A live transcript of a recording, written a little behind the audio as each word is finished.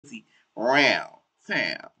Round.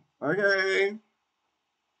 Fam. Okay.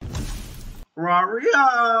 Rario.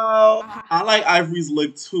 I like Ivory's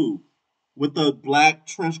look too. With the black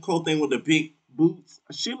trench coat thing with the big boots.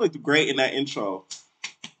 She looked great in that intro.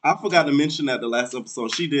 I forgot to mention that the last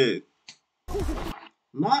episode. She did.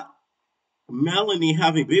 Not Melanie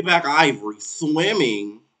having big back Ivory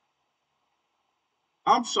swimming.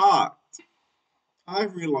 I'm shocked.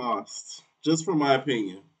 Ivory lost. Just for my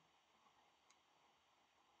opinion.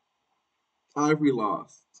 Ivory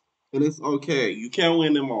lost. And it's okay. You can't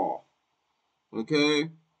win them all. Okay?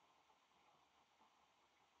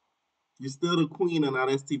 You're still the queen of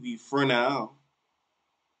NowthatsTV for now.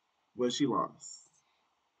 But she lost.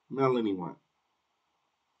 Melanie won.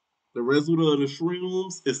 The residue of the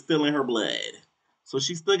shrooms is still in her blood. So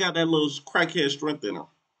she still got that little crackhead strength in her.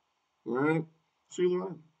 Right? She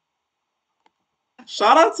won.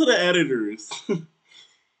 Shout out to the editors.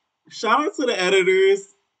 Shout out to the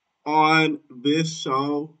editors on this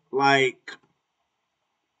show. Like,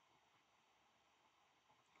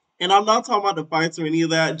 and I'm not talking about the fights or any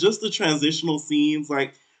of that, just the transitional scenes.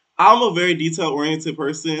 Like, I'm a very detail oriented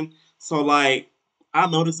person. So, like, I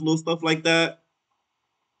notice little stuff like that.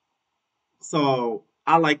 So,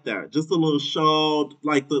 I like that. Just a little show,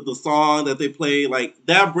 like the song that they play, like,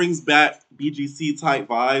 that brings back BGC type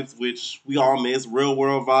vibes, which we all miss, real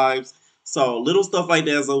world vibes. So, little stuff like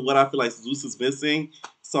that is what I feel like Zeus is missing.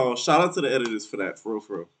 So, shout out to the editors for that, for real,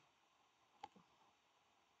 for real.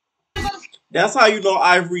 That's how you know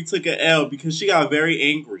Ivory took an L because she got very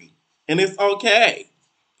angry. And it's okay.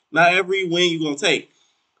 Not every win you're gonna take.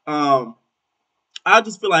 Um, I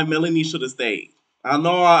just feel like Melanie should have stayed. I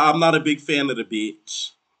know I'm not a big fan of the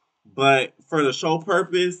bitch, but for the show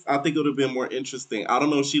purpose, I think it would have been more interesting. I don't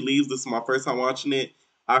know if she leaves. This is my first time watching it.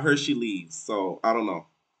 I heard she leaves, so I don't know.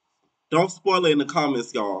 Don't spoil it in the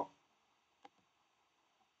comments, y'all.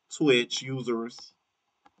 Twitch users.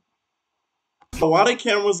 Why the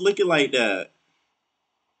cameras looking like that?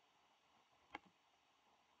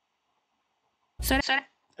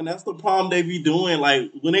 And that's the problem they be doing.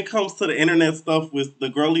 Like, when it comes to the internet stuff with the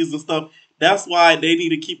girlies and stuff, that's why they need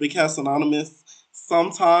to keep the cast anonymous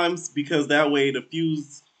sometimes because that way the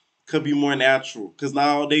fuse could be more natural. Because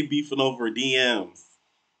now they beefing over DMs.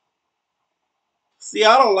 See,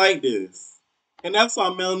 I don't like this. And that's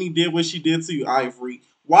why Melanie did what she did to you, Ivory.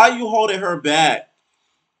 Why you holding her back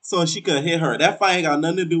so she could hit her? That fight ain't got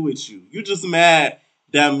nothing to do with you. You just mad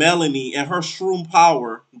that Melanie and her shroom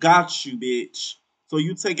power got you, bitch. So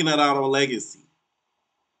you taking that out on Legacy.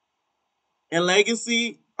 And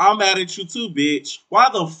Legacy, I'm mad at you too, bitch. Why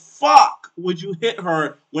the fuck would you hit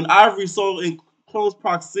her when Ivory's so in close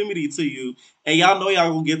proximity to you and y'all know y'all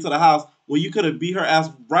gonna get to the house when you could have beat her ass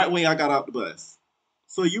right when y'all got out the bus?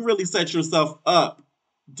 So you really set yourself up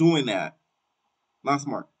doing that. Not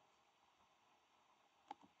smart.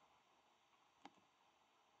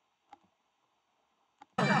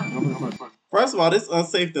 First of all, this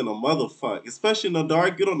unsafe than a motherfucker. Especially in the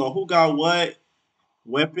dark. You don't know who got what,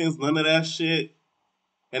 weapons, none of that shit.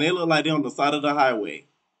 And they look like they're on the side of the highway.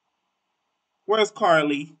 Where's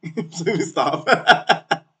Carly? Let me stop.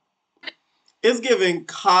 It's giving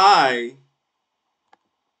Kai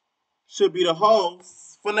should be the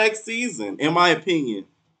host for next season, in my opinion,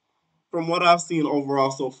 from what I've seen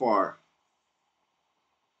overall so far.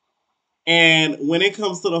 And when it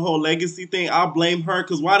comes to the whole legacy thing, I blame her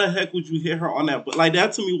because why the heck would you hit her on that? But like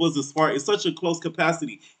that to me wasn't smart. It's such a close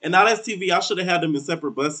capacity. And now that's TV. I should have had them in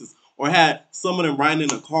separate buses or had some of them riding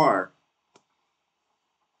in a car.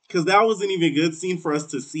 Because that wasn't even a good scene for us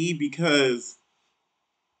to see because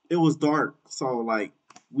it was dark. So like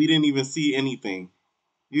we didn't even see anything.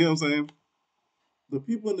 You know what I'm saying? The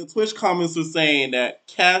people in the Twitch comments were saying that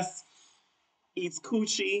Cass eats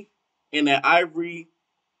coochie and that Ivory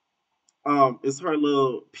is her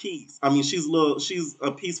little piece. I mean, she's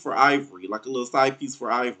a piece for Ivory, like a little side piece for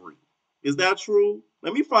Ivory. Is that true?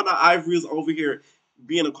 Let me find out Ivory is over here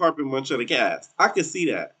being a carpet muncher of the cast. I can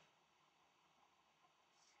see that.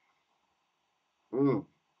 Mm.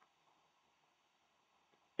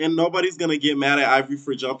 And nobody's gonna get mad at Ivory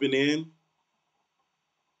for jumping in.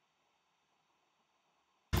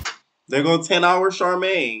 They're going 10-hour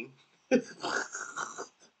Charmaine.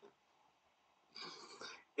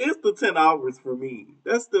 It's the 10 hours for me.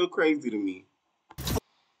 That's still crazy to me.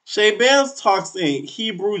 Shay Bands talks in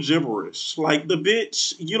Hebrew gibberish. Like the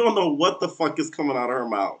bitch, you don't know what the fuck is coming out of her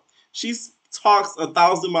mouth. She talks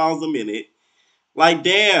 1,000 miles a minute. Like,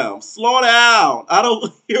 damn, slow down. I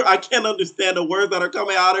don't hear, I can't understand the words that are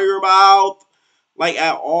coming out of your mouth. Like,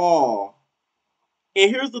 at all.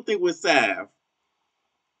 And here's the thing with Sav.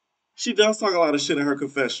 She does talk a lot of shit in her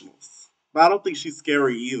confessionals. But I don't think she's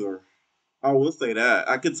scary either. I will say that.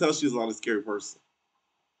 I could tell she's not a scary person.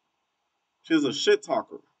 She's a shit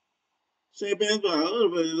talker. Shay Ben's like,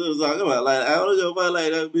 talking about like I don't know about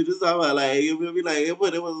like that bitch is talking about like you feel me like it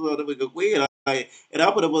put it was motherfucking queen on like and I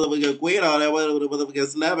put a motherfucking queen on that one with a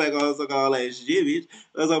motherfucking snapback on so called like shit bitch.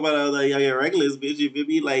 That's talking about like young reckless bitch, you feel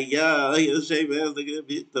me? Like yeah, Shay Ben's the good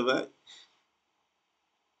bitch the fuck.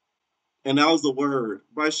 And that was the word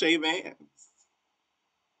by Shay Vance.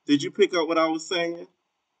 Did you pick up what I was saying?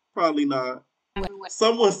 Probably not.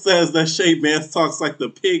 Someone says that Shay Vance talks like the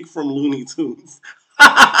pig from Looney Tunes.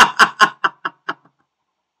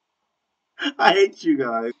 I hate you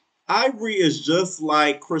guys. Ivory is just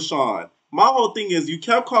like Krishan. My whole thing is you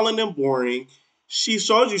kept calling them boring. She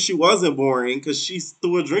showed you she wasn't boring because she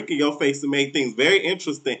threw a drink in your face and made things very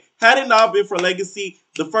interesting. Had it not been for Legacy,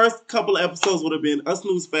 the first couple of episodes would have been a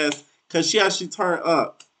snooze fest because she actually turned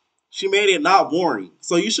up. She made it not boring.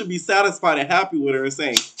 So you should be satisfied and happy with her and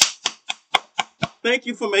saying, thank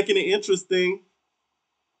you for making it interesting.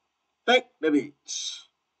 Thank the bitch.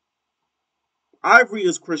 Ivory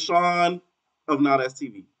is Krishan of Not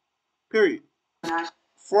STV. Period.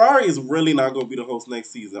 Ferrari is really not going to be the host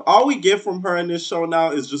next season. All we get from her in this show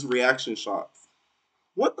now is just reaction shots.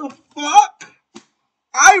 What the fuck?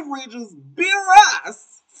 Ivory just beat her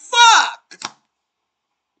ass. Fuck!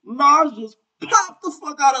 Nas just popped the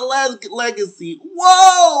fuck out of Legacy.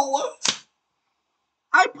 Whoa!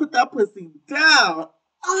 I put that pussy down.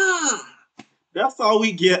 Ah! That's all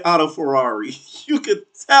we get out of Ferrari. You could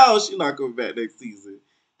tell she's not coming back next season.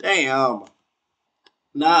 Damn.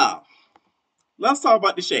 Now, let's talk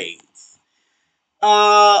about the shades.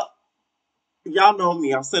 Uh, Y'all know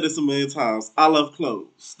me. I've said this a million times. I love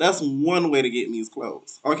clothes. That's one way to get me is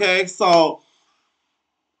clothes. Okay? So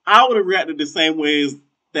I would have reacted the same way as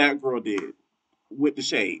that girl did with the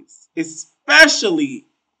shades. Especially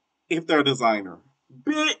if they're a designer.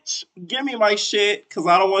 Bitch, give me my shit because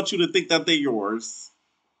I don't want you to think that they're yours.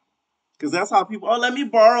 Because that's how people, oh, let me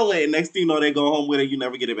borrow it. Next thing you know, they go home with it. You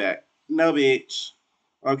never get it back. No, bitch.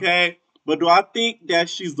 Okay? But do I think that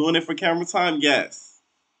she's doing it for camera time? Yes.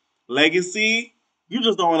 Legacy, you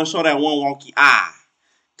just don't want to show that one wonky eye.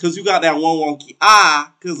 Because you got that one wonky eye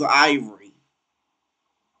because of Ivory.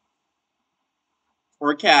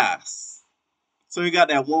 Or Cass. So you got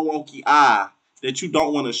that one wonky eye that you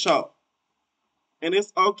don't want to show. And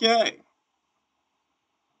it's okay.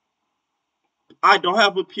 I don't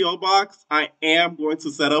have a P.O. box. I am going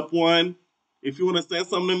to set up one. If you want to send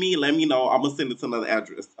something to me, let me know. I'm going to send it to another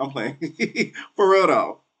address. I'm playing. For real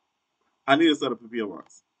though. I need to set up a P.O.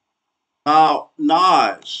 box.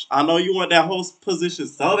 Naj, I know you want that host position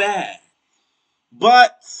so bad.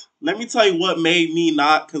 But let me tell you what made me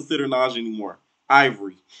not consider Naj anymore.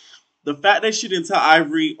 Ivory. The fact that she didn't tell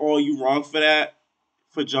Ivory, oh, you wrong for that,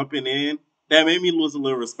 for jumping in, that made me lose a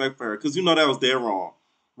little respect for her. Because you know that was dead wrong.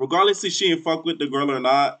 Regardless if she didn't fuck with the girl or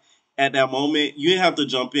not, at that moment, you didn't have to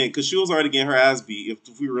jump in. Because she was already getting her ass beat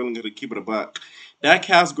if we were really going to keep it a buck. That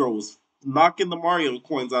Cass girl was knocking the Mario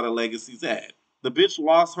coins out of Legacy's head. The bitch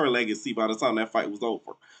lost her legacy by the time that fight was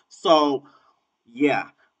over. So, yeah.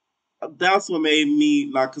 That's what made me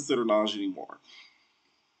not consider Naj anymore.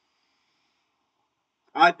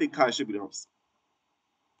 I think Kai should be the host.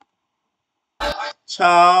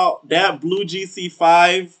 Child, that Blue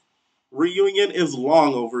GC5 reunion is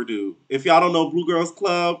long overdue. If y'all don't know Blue Girls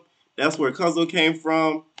Club, that's where Cuzzo came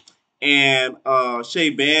from. And Shay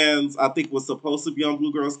Bands, I think, was supposed to be on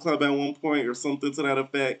Blue Girls Club at one point or something to that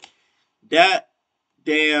effect. That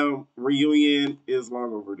damn reunion is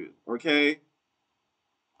long overdue. Okay?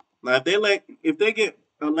 Now if they get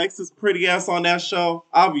Alexis pretty ass on that show,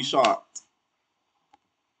 I'll be shocked.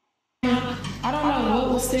 I don't know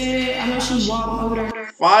what was said. I know she walked over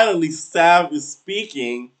there. Finally, Sav is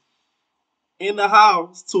speaking in the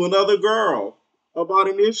house to another girl about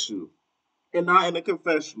an issue and not in a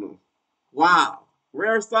confessional. Wow.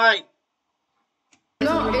 Rare sight.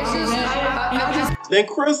 No, it's just. Then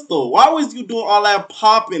Crystal, why was you doing all that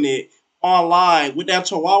popping it online with that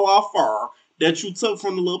chihuahua fur that you took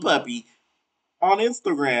from the little puppy on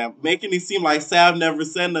Instagram, making it seem like Sav never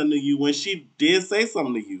said nothing to you when she did say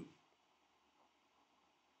something to you?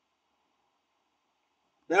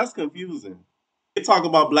 That's confusing. They talk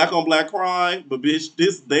about black on black crime, but bitch,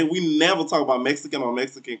 we never talk about Mexican on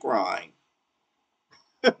Mexican crime.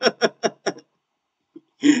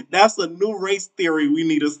 That's a new race theory we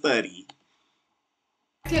need to study.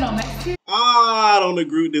 I don't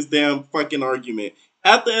agree with this damn fucking argument.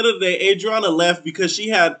 At the end of the day, Adriana left because she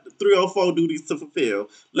had 304 duties to fulfill.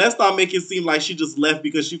 Let's not make it seem like she just left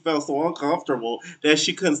because she felt so uncomfortable that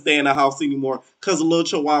she couldn't stay in the house anymore because of little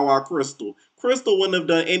Chihuahua Crystal. Crystal wouldn't have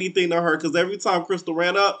done anything to her because every time Crystal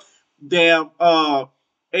ran up, damn,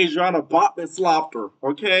 Adriana bopped and slopped her.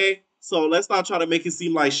 Okay, so let's not try to make it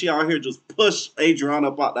seem like she out here just push Adriana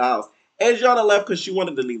up out the house. Adriana left because she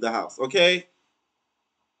wanted to leave the house. Okay,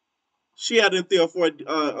 she had three or four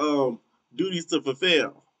duties to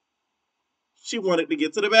fulfill. She wanted to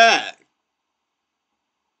get to the bag.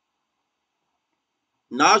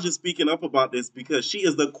 Naja's speaking up about this because she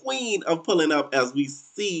is the queen of pulling up, as we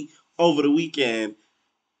see over the weekend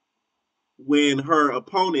when her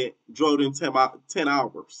opponent drove in 10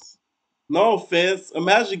 hours. No offense.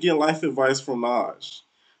 Imagine getting life advice from Naj.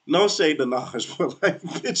 No shade to Naj, but like,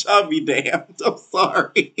 bitch, I'll be damned. I'm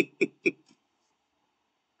sorry.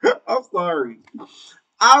 I'm sorry.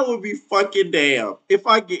 I would be fucking damned if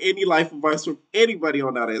I get any life advice from anybody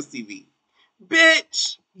on that STV.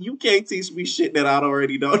 Bitch, you can't teach me shit that I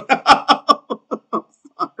already know. I'm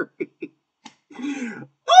sorry.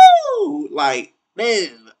 Ooh, like,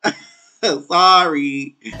 man.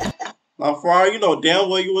 Sorry. Now, for all you know, damn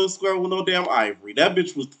well you wouldn't square with no damn Ivory. That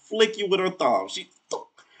bitch was flicky with her thumb.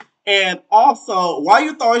 And also, why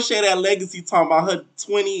you throwing shade at Legacy talking about her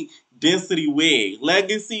 20 density wig?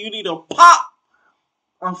 Legacy, you need to pop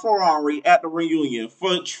a Ferrari at the reunion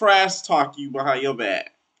for trash talk you behind your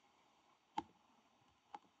back.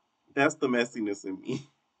 That's the messiness in me.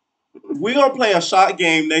 We're gonna play a shot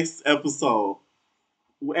game next episode.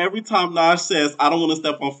 Every time Naj says, I don't want to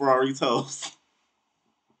step on Ferrari toes.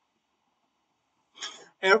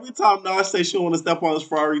 Every time Naj says she don't want to step on his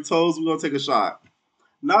Ferrari toes, we're gonna take a shot.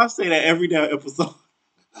 Naj say that every damn episode.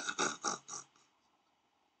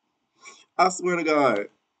 I swear to God.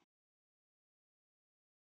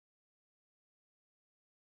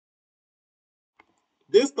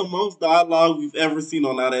 This the most dialogue we've ever seen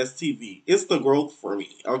on that STV. It's the growth for me,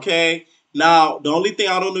 okay? Now, the only thing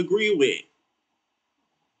I don't agree with,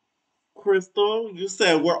 Crystal, you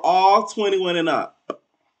said we're all 21 and up.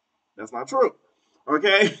 That's not true,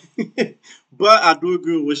 okay? But I do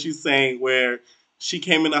agree with what she's saying where she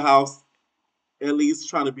came in the house at least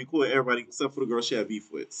trying to be cool with everybody except for the girl she had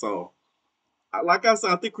beef with. So, like I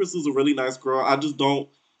said, I think Crystal's a really nice girl. I just don't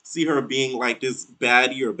see her being like this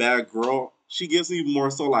baddie or bad girl. She gives me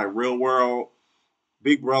more so like real world,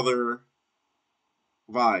 Big Brother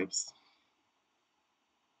vibes.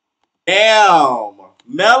 Damn,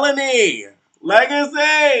 Melanie,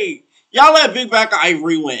 Legacy, y'all let Big Back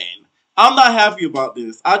Ivory win. I'm not happy about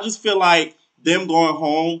this. I just feel like them going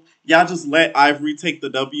home, y'all just let Ivory take the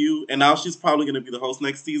W, and now she's probably gonna be the host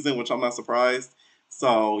next season, which I'm not surprised.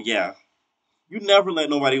 So yeah, you never let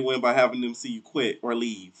nobody win by having them see you quit or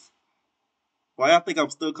leave. Why I think I'm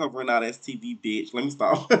still covering out STV, bitch? Let me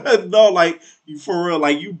stop. No, like you for real,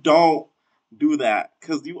 like you don't do that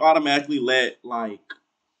because you automatically let like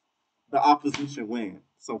the opposition win.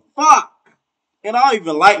 So fuck. And I don't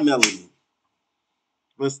even like Melanie,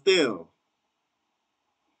 but still.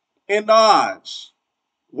 And Naj,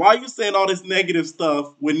 why are you saying all this negative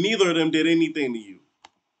stuff when neither of them did anything to you?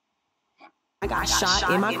 I got shot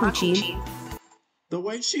in my coochie. The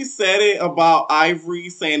way she said it about Ivory,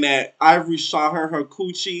 saying that Ivory shot her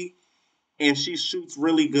coochie and she shoots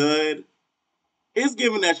really good, it's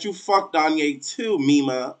given that you fucked Danye too,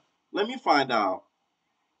 Mima. Let me find out.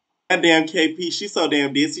 That damn KP, she's so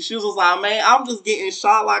damn dizzy. She was just like, man, I'm just getting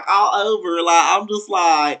shot like all over. Like, I'm just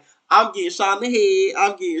like, I'm getting shot in the head.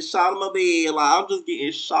 I'm getting shot in my bed. Like, I'm just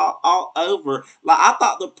getting shot all over. Like, I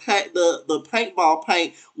thought the paintball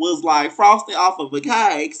paint was like frosting off of a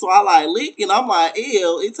cake. So I like lick and I'm like,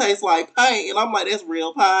 ew, it tastes like paint. And I'm like, that's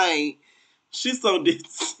real paint. She's so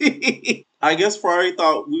ditzy. I guess Ferrari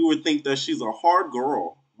thought we would think that she's a hard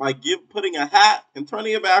girl by putting a hat and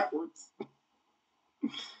turning it backwards.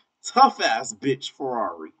 Tough ass bitch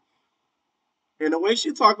Ferrari. And the way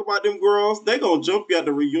she talk about them girls, they gonna jump you at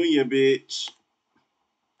the reunion, bitch.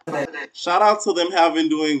 Shout out to them having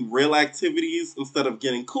doing real activities instead of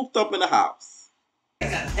getting cooped up in the house.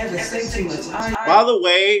 By the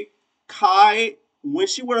way, Kai, when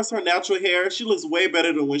she wears her natural hair, she looks way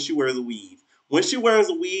better than when she wears a weave. When she wears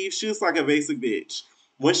a weave, she looks like a basic bitch.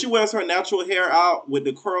 When she wears her natural hair out with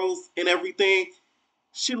the curls and everything,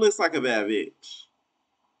 she looks like a bad bitch.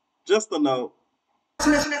 Just a note.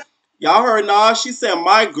 Y'all heard Nas? She said,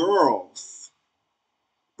 my girls.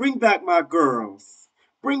 Bring back my girls.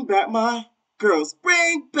 Bring back my girls.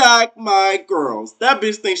 Bring back my girls. That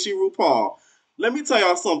bitch thinks she RuPaul. Let me tell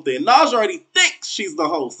y'all something. Nas already thinks she's the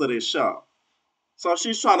host of this show. So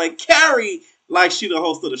she's trying to carry like she the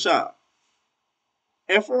host of the show.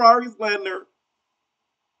 And Ferrari's letting her.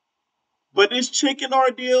 But this chicken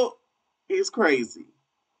ordeal is crazy.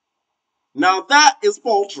 Now that is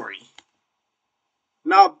poultry.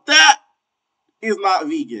 Now that is not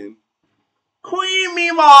vegan. Queen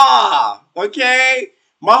Mima! Okay?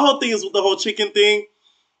 My whole thing is with the whole chicken thing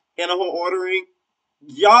and the whole ordering.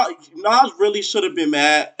 Y'all, Nas really should have been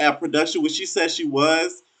mad at production, which she said she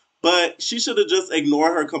was, but she should have just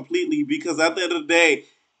ignored her completely because at the end of the day,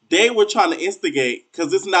 they were trying to instigate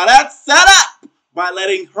because it's not that set up by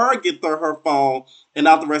letting her get her phone and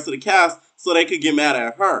not the rest of the cast so they could get mad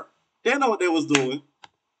at her. They know what they was doing.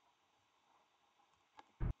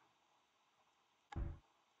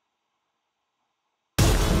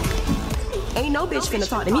 Ain't no bitch finna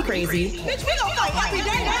talk to me crazy. Bitch, we gon' fight every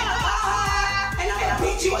day now. And I'm gonna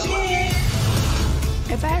beat you again.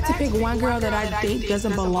 If I had to pick one girl that I think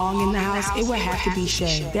doesn't belong in the house, it would have to be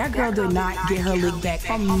Shay. That girl did not get her lick back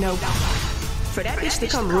from nobody. For that bitch to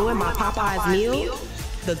come ruin my Popeye's meal,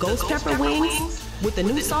 the ghost pepper wings with the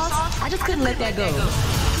new sauce, I just couldn't let that go.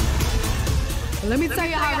 Let me tell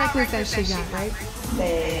you how reckless that shit got, right?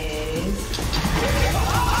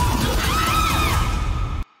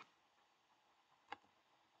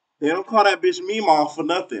 They don't call that bitch Meemaw for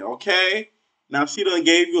nothing, okay? Now she done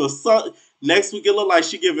gave you a next week it look like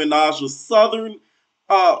she giving Naja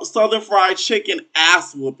southern fried chicken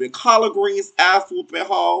ass whooping, collard greens ass whooping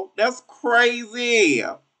haul. That's crazy.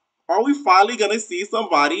 Are we finally gonna see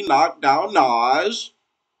somebody knock down Naj?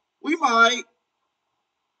 We might.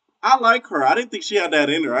 I like her. I didn't think she had that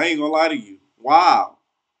in her. I ain't gonna lie to you. Wow.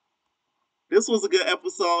 This was a good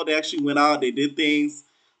episode. They actually went out. They did things.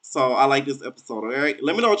 So I like this episode. All right.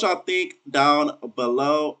 Let me know what y'all think down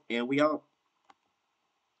below. And we out.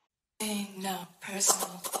 Ain't no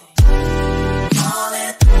personal thing.